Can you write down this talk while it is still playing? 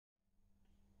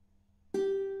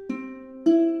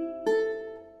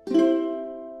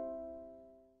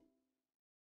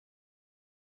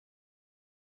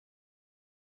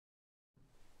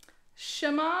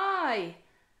Shamai,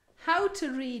 how to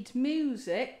read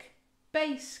music,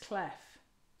 bass clef.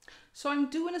 So I'm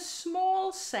doing a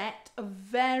small set of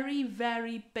very,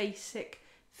 very basic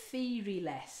theory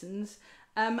lessons.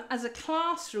 As a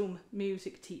classroom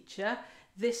music teacher,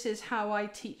 this is how I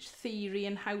teach theory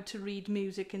and how to read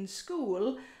music in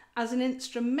school. As an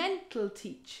instrumental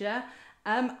teacher,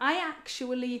 I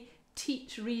actually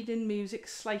teach reading music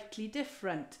slightly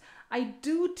different. I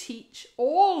do teach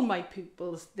all my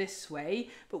pupils this way,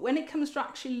 but when it comes to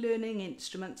actually learning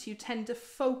instruments, you tend to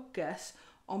focus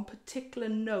on particular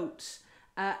notes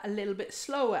a little bit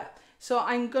slower. So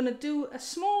I'm going to do a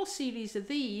small series of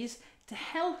these to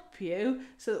help you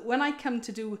so that when I come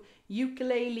to do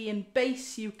ukulele and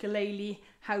bass ukulele,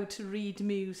 how to read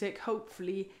music,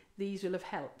 hopefully these will have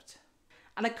helped.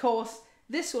 And of course,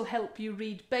 this will help you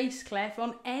read bass clef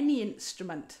on any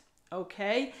instrument,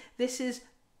 okay? This is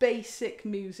basic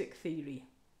music theory.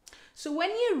 So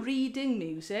when you're reading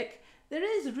music, there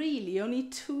is really only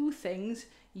two things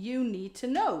you need to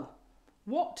know.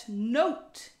 What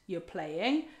note you're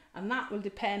playing, and that will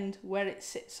depend where it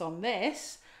sits on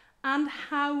this, and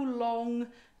how long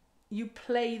you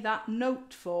play that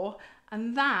note for,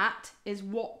 and that is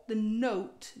what the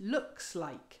note looks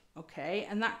like, okay?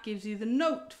 And that gives you the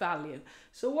note value.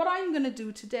 So what I'm going to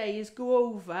do today is go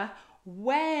over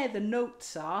where the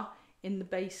notes are in the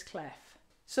bass clef.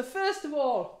 So first of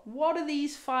all, what are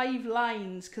these 5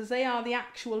 lines? Because they are the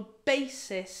actual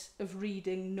basis of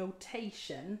reading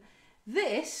notation.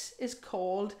 This is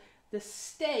called the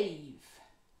stave.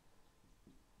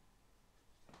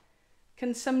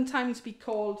 Can sometimes be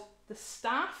called the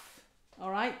staff,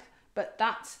 all right? But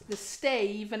that's the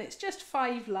stave, and it's just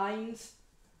 5 lines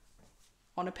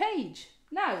on a page.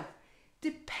 Now,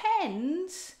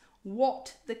 depends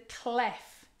what the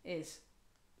clef is.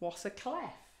 What's a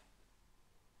clef?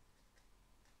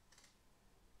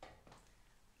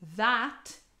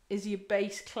 That is your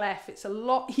bass clef. It's a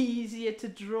lot easier to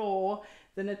draw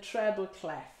than a treble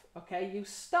clef. Okay, you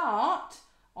start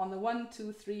on the 1,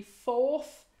 2, 3,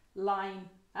 4th line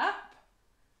up.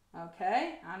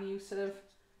 Okay, and you sort of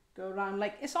go around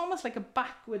like, it's almost like a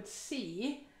backward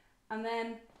C, and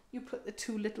then you put the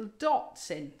 2 little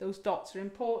dots in. Those dots are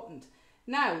important.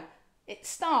 Now, it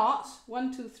starts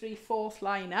 1, 2, 3, 4th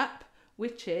line up,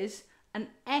 which is an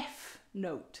F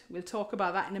note. We'll talk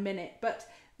about that in a minute, but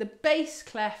the bass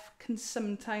clef can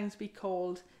sometimes be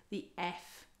called the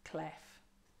F clef.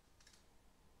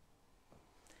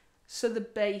 So the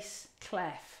bass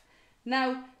clef.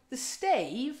 Now, the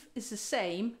stave is the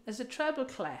same as a treble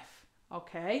clef,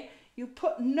 okay? You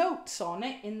put notes on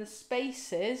it in the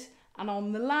spaces and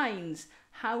on the lines.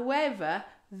 However,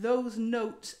 those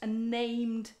notes are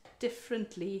named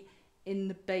differently in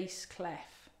the bass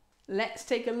clef. Let's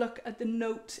take a look at the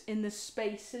notes in the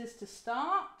spaces to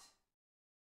start.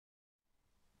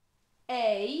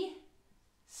 A,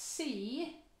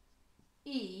 C,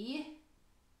 E,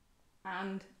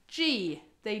 and G.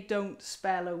 They don't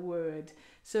spell a word.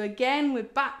 So again, we're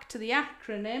back to the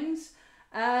acronyms.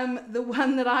 The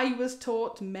one that I was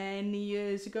taught many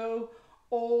years ago,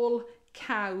 all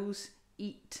cows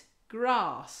eat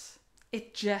grass.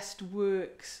 It just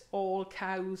works. All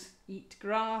cows eat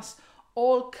grass.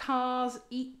 All cars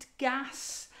eat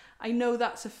gas. I know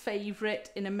that's a favourite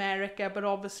in America, but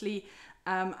obviously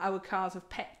our cars have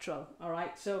petrol. All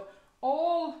right, so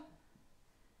all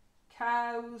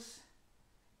cows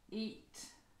eat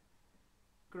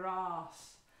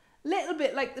grass. Little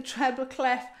bit like the treble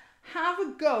clef. Have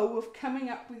a go of coming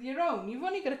up with your own. You've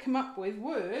only got to come up with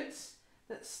words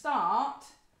that start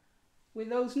with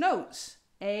those notes.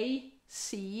 A,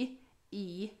 C,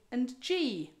 E, and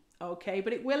G. Okay,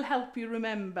 but it will help you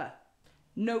remember.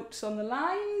 Notes on the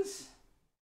lines.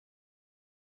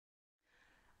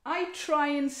 I try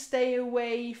and stay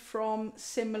away from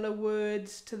similar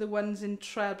words to the ones in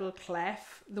treble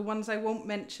clef. The ones I won't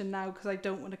mention now because I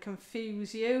don't want to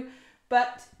confuse you.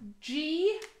 But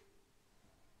G,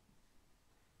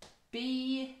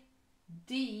 B,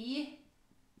 D,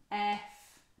 F,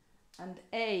 and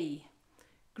A.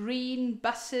 Green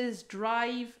buses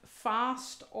drive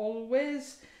fast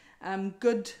always.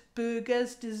 Good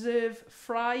burgers deserve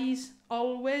fries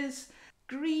always.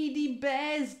 Greedy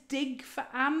bears dig for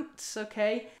ants,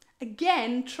 okay?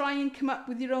 Again, try and come up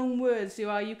with your own words.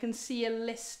 You can see a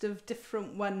list of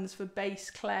different ones for bass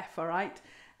clef, all right?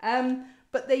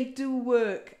 But they do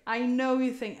work. I know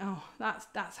you think, oh,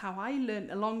 that's how I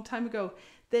learned a long time ago.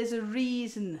 There's a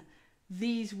reason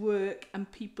these work and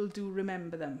people do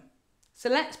remember them. So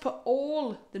let's put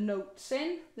all the notes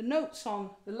in. The notes on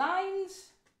the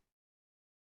lines,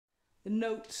 the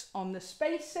notes on the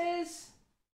spaces,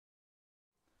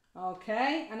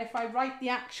 Okay, and if I write the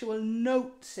actual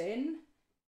notes in,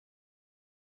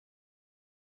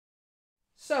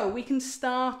 so we can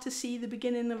start to see the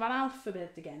beginning of an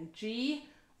alphabet again. G,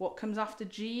 what comes after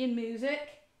G in music?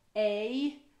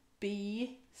 A,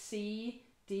 B, C,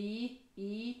 D,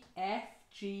 E, F,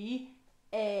 G,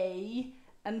 A,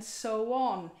 and so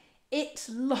on. It's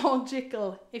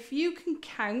logical. If you can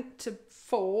count to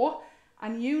 4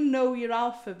 and you know your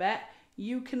alphabet,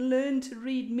 you can learn to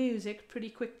read music pretty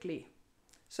quickly.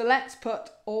 So let's put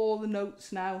all the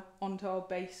notes now onto our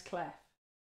bass clef.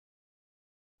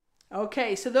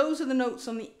 Okay, so those are the notes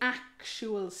on the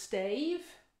actual stave.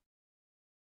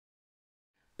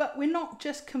 But we're not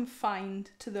just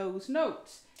confined to those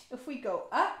notes. If we go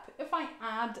up, if I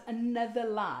add another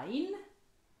line,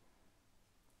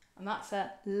 and that's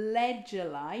a ledger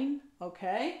line,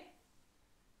 okay?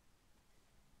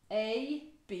 A,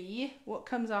 B, what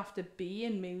comes after B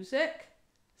in music?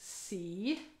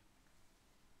 C.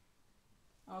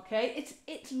 Okay,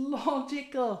 it's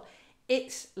logical.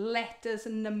 It's letters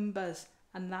and numbers,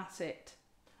 and that's it.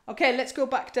 Okay, let's go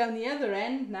back down the other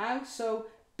end now. So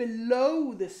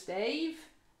below the stave,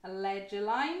 a ledger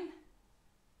line.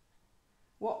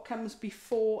 What comes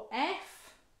before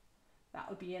F?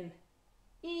 That'll be an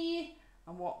E.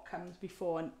 And what comes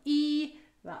before an E?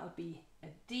 That'll be a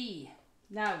D.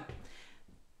 Now,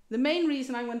 the main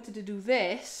reason I wanted to do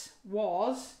this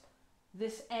was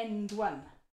this end one.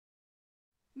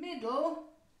 Middle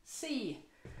C.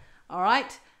 All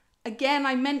right. Again,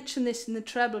 I mentioned this in the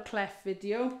treble clef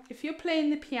video. If you're playing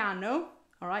the piano,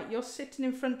 all right, you're sitting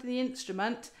in front of the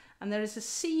instrument and there is a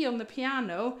C on the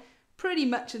piano, pretty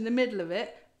much in the middle of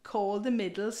it, called the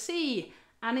middle C.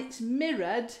 And it's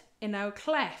mirrored in our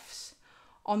clefs.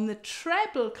 On the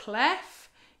treble clef,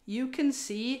 you can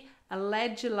see a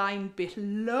ledger line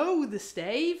below the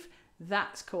stave,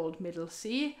 that's called middle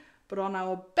C. But on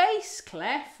our bass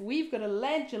clef, we've got a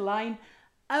ledger line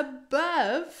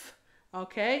above,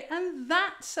 okay, and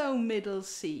that's our middle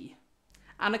C.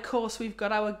 And of course, we've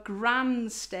got our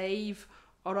grand stave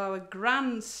or our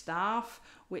grand staff,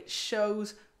 which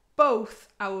shows both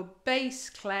our bass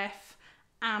clef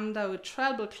and our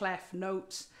treble clef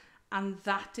notes, and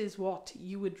that is what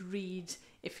you would read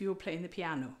if you were playing the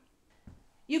piano.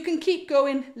 You can keep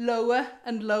going lower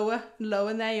and lower and lower,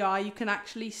 and there you are. You can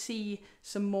actually see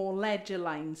some more ledger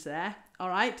lines there. All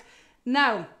right.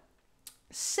 Now,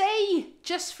 say,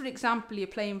 just for example, you're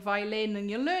playing violin and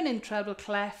you're learning treble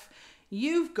clef.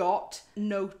 You've got a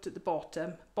note at the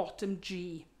bottom, bottom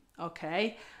G,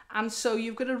 okay? And so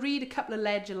you've got to read a couple of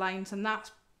ledger lines, and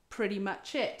that's pretty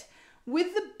much it.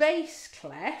 With the bass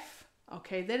clef,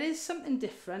 okay, there is something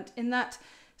different in that,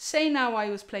 say now I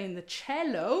was playing the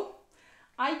cello,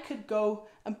 I could go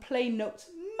and play notes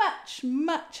much,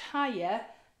 much higher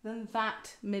than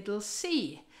that middle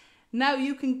C. Now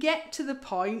you can get to the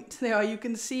point, there you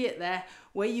can see it there,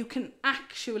 where you can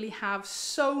actually have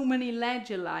so many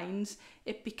ledger lines,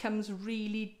 it becomes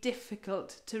really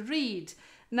difficult to read.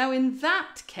 Now in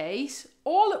that case,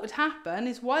 all that would happen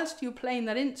is whilst you're playing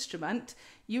that instrument,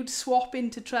 you'd swap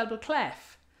into treble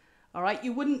clef. All right,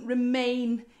 you wouldn't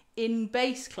remain in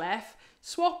bass clef,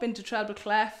 swap into treble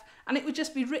clef, and it would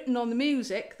just be written on the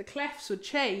music, the clefs would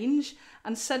change,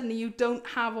 and suddenly you don't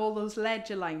have all those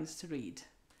ledger lines to read.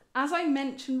 As I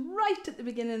mentioned right at the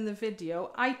beginning of the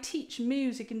video, I teach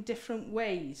music in different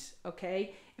ways,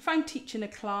 okay? If I'm teaching a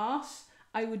class,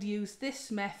 I would use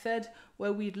this method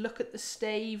where we'd look at the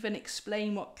stave and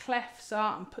explain what clefs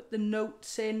are and put the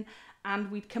notes in,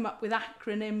 and we'd come up with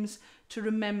acronyms to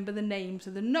remember the names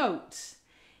of the notes.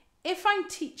 If I'm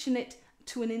teaching it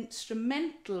to an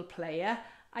instrumental player,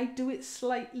 I do it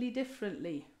slightly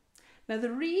differently. Now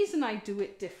the reason I do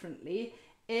it differently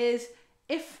is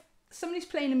if somebody's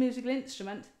playing a musical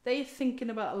instrument, they're thinking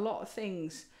about a lot of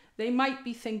things. They might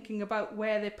be thinking about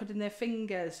where they're putting their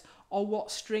fingers, or what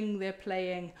string they're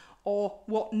playing, or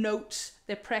what notes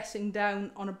they're pressing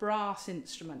down on a brass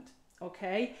instrument,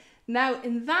 okay? Now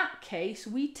in that case,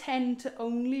 we tend to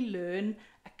only learn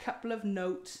a couple of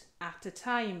notes at a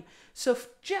time. So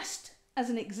just as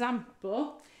an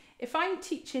example, if I'm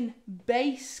teaching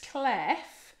bass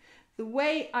clef, the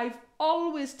way I've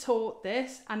always taught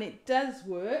this, and it does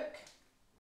work,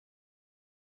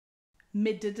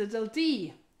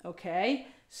 mid-diddle-D, okay?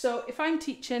 So if I'm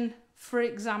teaching, for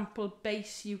example,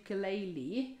 bass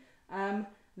ukulele,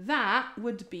 that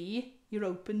would be your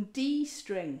open D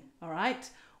string, all right?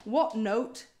 What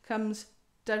note comes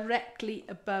directly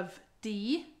above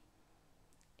D?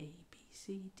 A, B,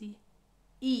 C, D,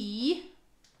 E.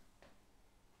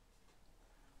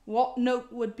 What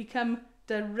note would become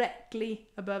directly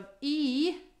above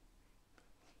E?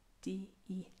 D,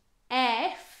 E,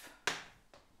 F.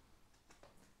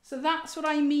 So that's what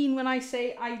I mean when I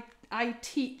say I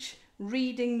teach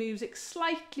reading music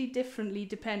slightly differently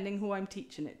depending who I'm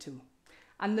teaching it to.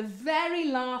 And the very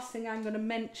last thing I'm going to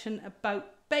mention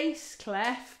about bass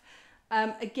clef,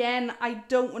 again, I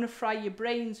don't want to fry your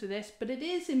brains with this, but it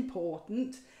is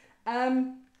important.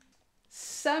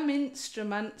 Some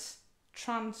instruments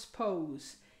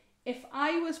transpose. If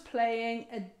I was playing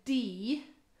a D,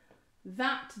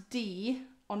 that D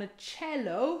on a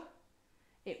cello,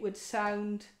 it would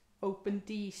sound open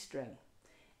D string.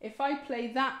 If I play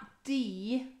that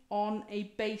D on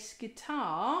a bass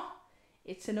guitar,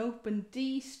 it's an open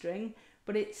D string,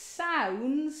 but it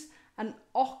sounds an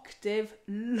octave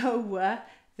lower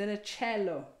than a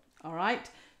cello, all right?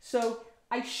 So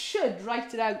I should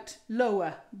write it out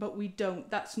lower, but we don't.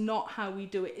 That's not how we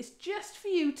do it. It's just for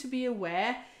you to be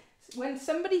aware. When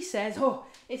somebody says, oh,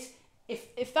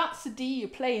 if that's the D you're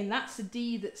playing, that's the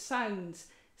D that sounds,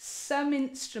 some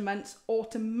instruments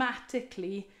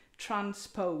automatically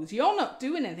transpose. You're not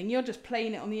doing anything, you're just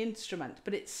playing it on the instrument,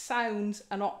 but it sounds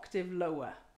an octave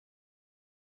lower.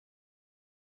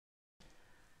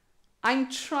 I'm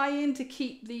trying to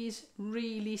keep these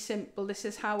really simple. This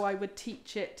is how I would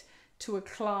teach it to a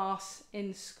class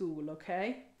in school,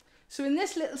 okay? So in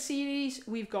this little series,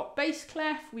 we've got bass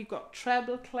clef, we've got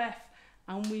treble clef,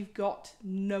 and we've got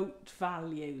note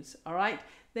values, all right?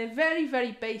 They're very,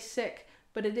 very basic,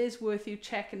 but it is worth you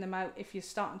checking them out if you're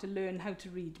starting to learn how to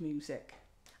read music.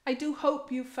 I do hope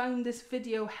you found this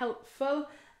video helpful.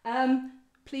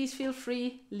 Please feel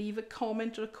free, leave a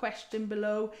comment or a question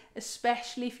below,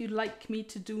 especially if you'd like me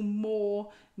to do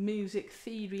more music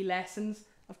theory lessons.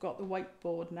 I've got the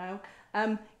whiteboard now.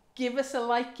 Give us a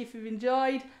like if you've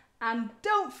enjoyed, and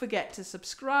don't forget to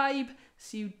subscribe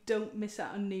so you don't miss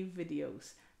out on new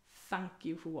videos. Thank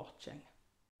you for watching.